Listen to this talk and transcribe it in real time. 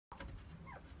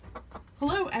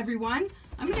Hello everyone,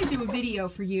 I'm going to do a video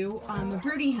for you on the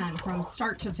Broody Hen from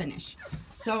start to finish.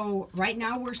 So right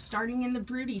now we're starting in the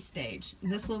broody stage.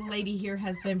 This little lady here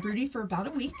has been broody for about a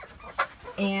week,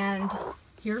 and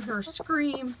hear her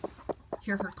scream,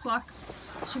 hear her cluck.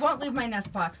 She won't leave my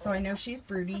nest box, so I know she's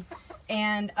broody.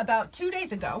 And about 2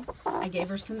 days ago I gave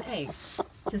her some eggs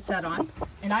to set on,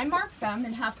 and I mark them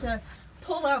and have to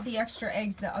pull out the extra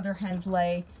eggs that other hens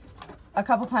lay a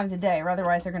couple times a day, or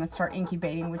otherwise they're going to start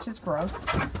incubating, which is gross.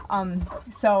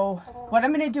 So what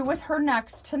I'm going to do with her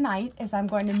next tonight is I'm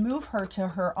going to move her to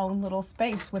her own little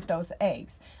space with those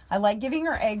eggs. I like giving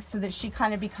her eggs so that she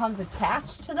kind of becomes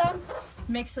attached to them.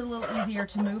 Makes it a little easier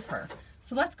to move her.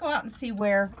 So let's go out and see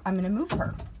where I'm going to move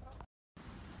her.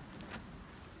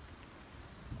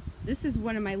 This is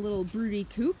one of my little broody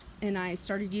coops, and I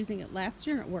started using it last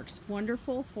year. It works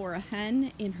wonderful for a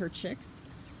hen and her chicks.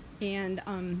 And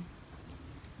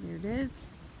here it is.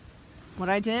 What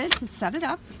I did to set it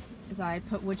up is I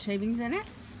put wood shavings in it.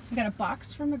 I got a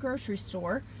box from a grocery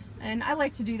store, and I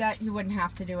like to do that. You wouldn't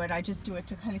have to do it. I just do it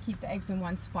to kind of keep the eggs in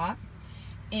one spot.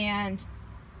 And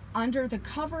under the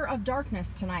cover of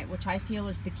darkness tonight, which I feel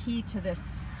is the key to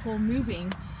this whole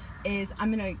moving, is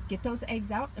I'm going to get those eggs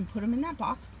out and put them in that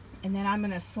box. And then I'm going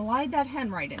to slide that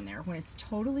hen right in there when it's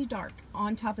totally dark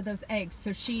on top of those eggs,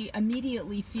 so she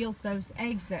immediately feels those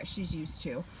eggs that she's used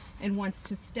to and wants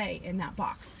to stay in that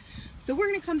box. So we're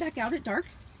going to come back out at dark,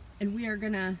 and we are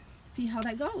going to see how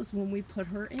that goes when we put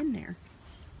her in there.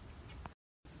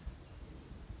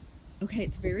 Okay,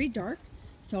 it's very dark,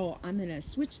 so I'm going to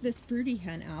switch this broody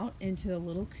hen out into the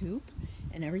little coop,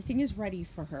 and everything is ready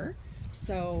for her.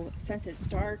 So since it's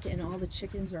dark and all the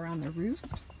chickens are on the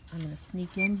roost, I'm going to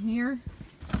sneak in here,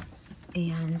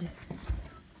 and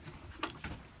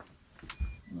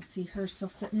you'll see her still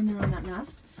sitting in there on that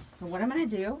nest. And what I'm going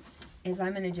to do is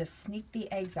I'm going to just sneak the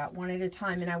eggs out one at a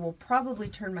time, and I will probably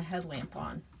turn my headlamp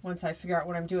on once I figure out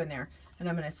what I'm doing there. And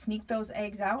I'm going to sneak those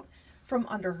eggs out from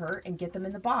under her and get them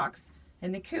in the box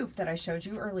in the coop that I showed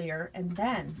you earlier, and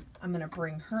then I'm going to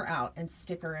bring her out and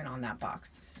stick her in on that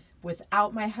box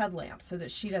without my headlamp so that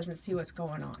she doesn't see what's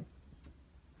going on.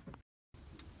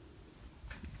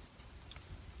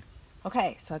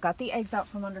 Okay, so I got the eggs out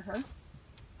from under her, and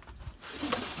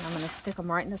I'm going to stick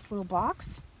them right in this little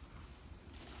box.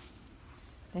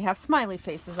 They have smiley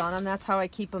faces on them. That's how I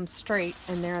keep them straight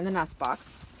in there in the nest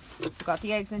box. So got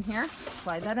the eggs in here,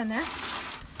 slide that in there,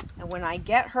 and when I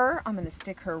get her, I'm going to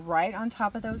stick her right on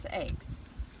top of those eggs.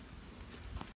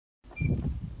 I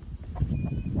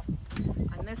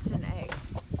missed an egg.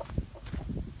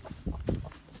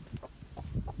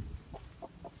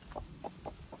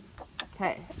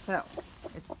 Okay, so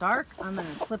it's dark. I'm going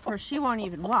to slip her. She won't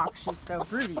even walk. She's so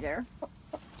broody there.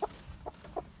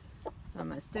 So I'm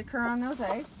going to stick her on those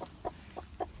eggs,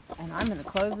 and I'm going to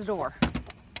close the door.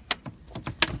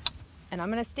 And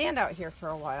I'm going to stand out here for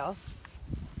a while,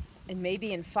 and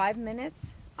maybe in 5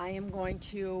 minutes I am going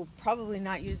to probably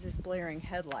not use this blaring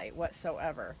headlight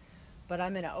whatsoever, but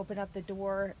I'm going to open up the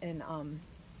door and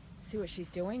see what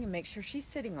she's doing and make sure she's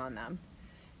sitting on them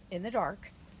in the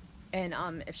dark. And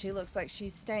if she looks like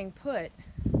she's staying put,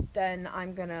 then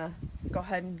I'm gonna go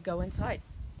ahead and go inside.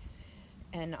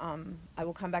 And I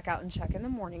will come back out and check in the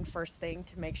morning first thing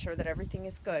to make sure that everything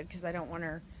is good, because I don't want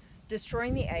her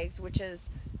destroying the eggs, which is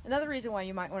another reason why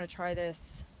you might want to try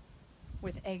this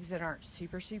with eggs that aren't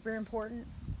super important.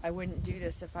 I wouldn't do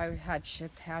this if I had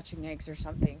shipped hatching eggs or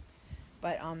something.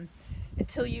 But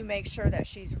until you make sure that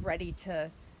she's ready to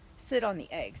sit on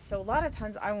the eggs. So a lot of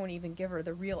times I won't even give her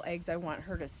the real eggs. I want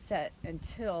her to sit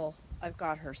until I've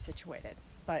got her situated.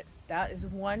 But that is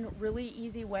one really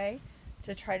easy way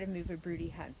to try to move a broody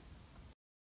hen.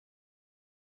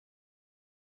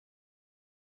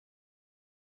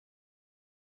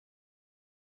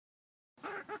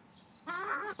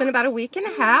 It's been about a week and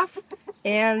a half,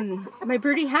 and my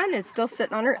broody hen is still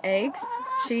sitting on her eggs.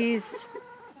 She's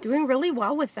doing really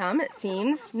well with them, it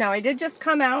seems. Now, I did just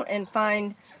come out and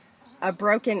find a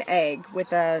broken egg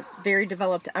with a very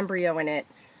developed embryo in it.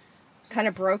 Kind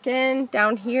of broken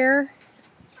down here.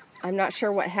 I'm not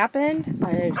sure what happened.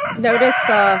 I noticed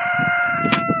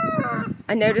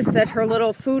that her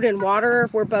little food and water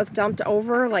were both dumped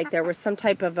over, like there was some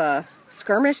type of a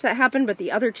skirmish that happened, but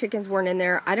the other chickens weren't in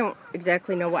there. I don't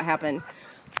exactly know what happened,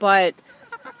 but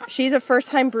she's a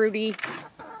first-time broody,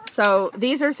 so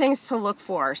these are things to look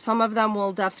for. Some of them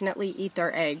will definitely eat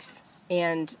their eggs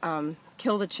and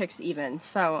kill the chicks even.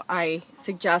 So I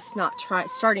suggest not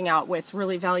starting out with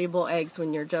really valuable eggs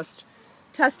when you're just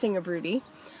testing a broody.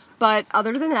 But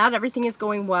other than that, everything is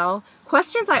going well.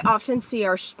 Questions I often see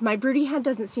are, my broody hen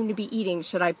doesn't seem to be eating.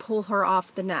 Should I pull her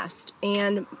off the nest?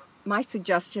 And my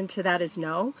suggestion to that is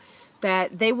no,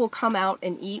 that they will come out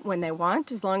and eat when they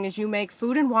want, as long as you make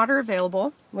food and water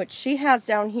available, which she has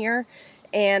down here.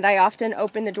 And I often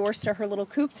open the doors to her little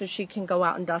coop so she can go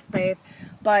out and dust bathe.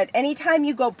 But anytime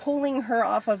you go pulling her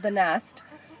off of the nest,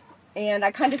 and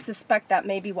I kind of suspect that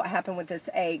may be what happened with this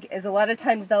egg, is a lot of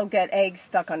times they'll get eggs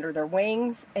stuck under their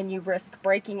wings, and you risk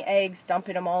breaking eggs,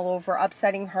 dumping them all over,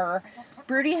 upsetting her.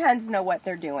 Broody hens know what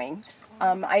they're doing.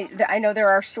 I know there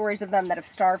are stories of them that have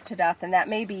starved to death, and that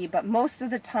may be, but most of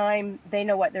the time they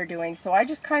know what they're doing. So I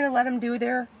just kind of let them do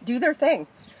their thing.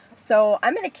 So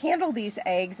I'm going to candle these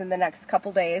eggs in the next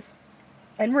couple days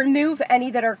and remove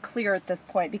any that are clear at this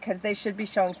point, because they should be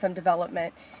showing some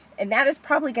development. And that is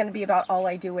probably going to be about all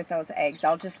I do with those eggs.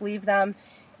 I'll just leave them,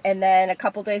 and then a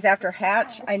couple days after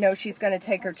hatch, I know she's going to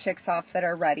take her chicks off that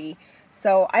are ready.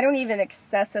 So I don't even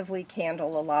excessively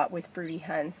candle a lot with broody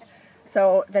hens.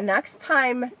 So the next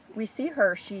time we see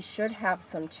her, she should have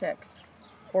some chicks,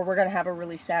 or we're going to have a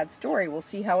really sad story. We'll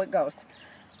see how it goes.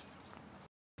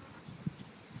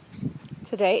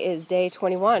 Today is day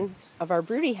 21 of our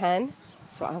broody hen,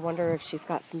 so I wonder if she's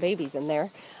got some babies in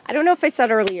there. I don't know if I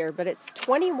said earlier, but it's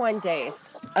 21 days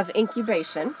of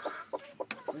incubation.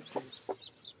 Listen.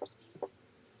 I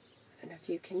don't know if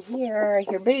you can hear. I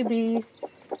hear babies.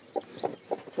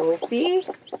 Can we see?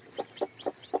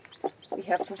 We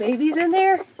have some babies in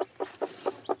there.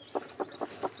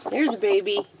 There's a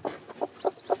baby.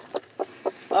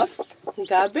 Oops, we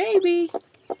got a baby.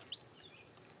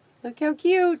 Look how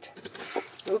cute.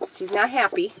 Oops, she's not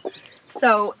happy.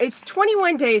 So it's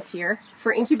 21 days here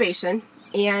for incubation,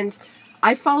 and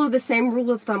I follow the same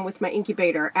rule of thumb with my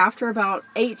incubator. After about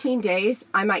 18 days,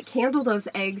 I might candle those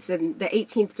eggs in the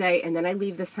 18th day, and then I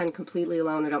leave this hen completely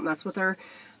alone. I don't mess with her.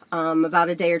 About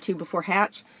a day or two before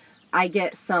hatch, I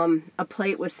get a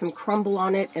plate with some crumble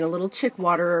on it and a little chick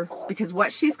waterer, because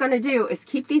what she's going to do is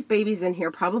keep these babies in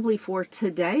here probably for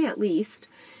today at least,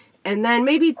 and then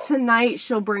maybe tonight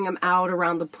she'll bring them out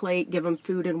around the plate, give them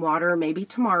food and water, maybe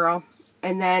tomorrow,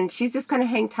 and then she's just going to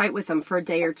hang tight with them for a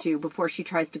day or two before she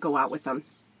tries to go out with them.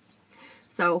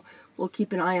 So we'll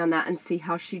keep an eye on that and see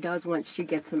how she does once she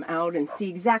gets them out, and see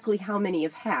exactly how many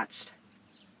have hatched.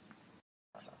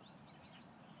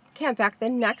 Came back the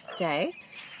next day,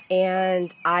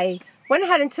 and I went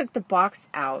ahead and took the box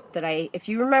out that if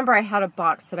you remember, I had a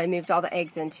box that I moved all the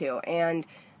eggs into, and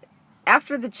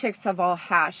after the chicks have all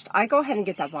hatched, I go ahead and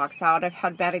get that box out. I've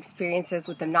had bad experiences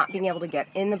with them not being able to get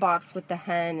in the box with the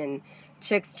hen, and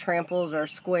chicks trampled or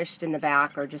squished in the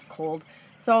back or just cold.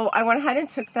 So I went ahead and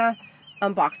took the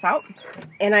box out,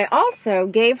 and I also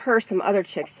gave her some other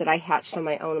chicks that I hatched on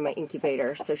my own in my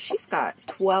incubator. So she's got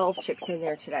 12 chicks in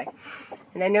there today,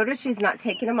 and I noticed she's not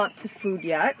taking them up to food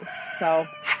yet, so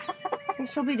I think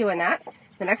she'll be doing that.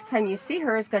 The next time you see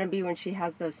her is going to be when she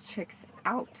has those chicks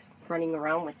out running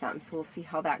around with them, so we'll see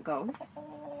how that goes.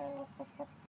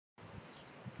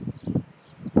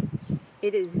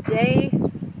 It is day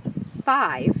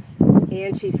 5,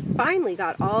 and she's finally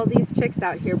got all these chicks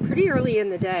out here pretty early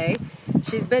in the day.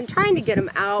 She's been trying to get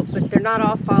them out, but they're not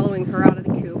all following her out of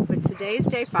the coop. But today's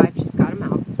day 5, she's got them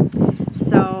out.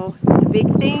 So the big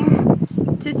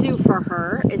thing to do for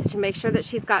her is to make sure that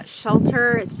she's got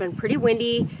shelter. It's been pretty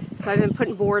windy, so I've been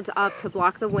putting boards up to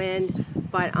block the wind.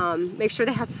 But make sure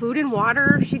they have food and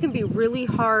water. She can be really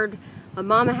hard. A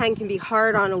mama hen can be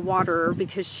hard on a waterer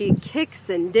because she kicks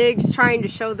and digs trying to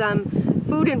show them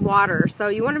food and water. So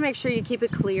you want to make sure you keep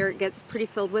it clear. It gets pretty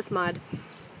filled with mud.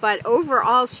 But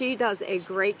overall, she does a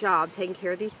great job taking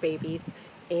care of these babies.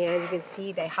 And you can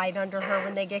see they hide under her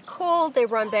when they get cold. They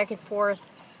run back and forth.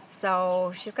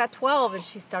 So she's got 12, and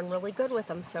she's done really good with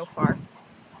them so far.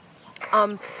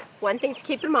 One thing to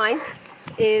keep in mind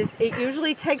is it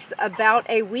usually takes about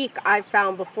a week, I've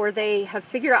found, before they have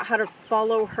figured out how to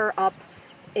follow her up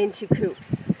into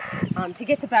coops to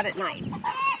get to bed at night.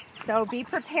 So be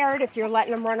prepared if you're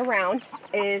letting them run around,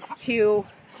 is to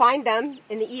find them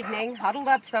in the evening, huddled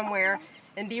up somewhere,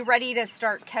 and be ready to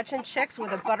start catching chicks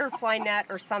with a butterfly net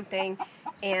or something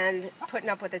and putting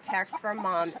up with attacks from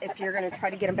mom if you're going to try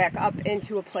to get them back up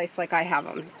into a place like I have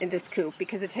them in this coop,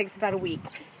 because it takes about a week.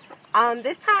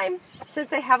 This time, since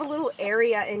they have a little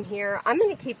area in here, I'm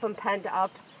going to keep them penned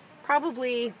up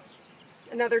probably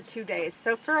another 2 days.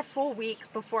 So for a full week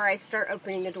before I start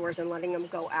opening the doors and letting them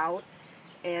go out.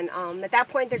 And at that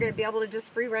point, they're going to be able to just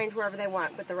free range wherever they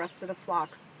want with the rest of the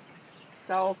flock.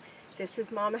 So this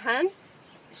is Mama Hen.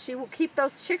 She will keep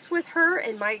those chicks with her,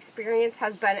 and my experience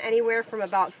has been anywhere from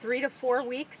about 3 to 4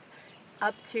 weeks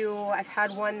up to, I've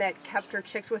had one that kept her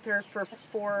chicks with her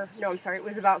for it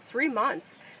was about 3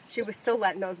 months. She was still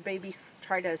letting those babies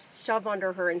try to shove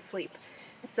under her and sleep.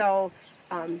 So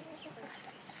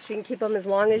She can keep them as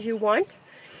long as you want.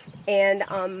 And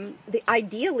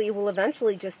ideally will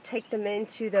eventually just take them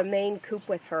into the main coop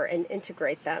with her and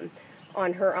integrate them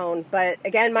on her own. But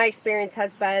again, my experience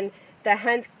has been the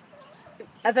hens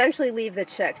eventually leave the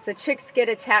chicks. The chicks get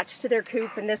attached to their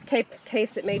coop. In this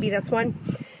case, it may be this one.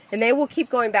 And they will keep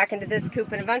going back into this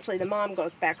coop, and eventually the mom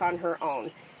goes back on her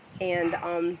own.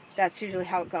 And that's usually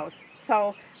how it goes.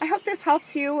 So I hope this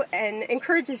helps you and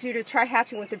encourages you to try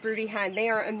hatching with the Broody Hen. They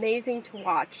are amazing to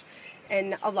watch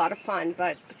and a lot of fun,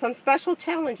 but some special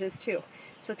challenges too.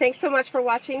 So thanks so much for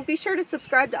watching. Be sure to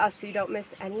subscribe to us so you don't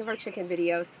miss any of our chicken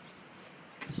videos.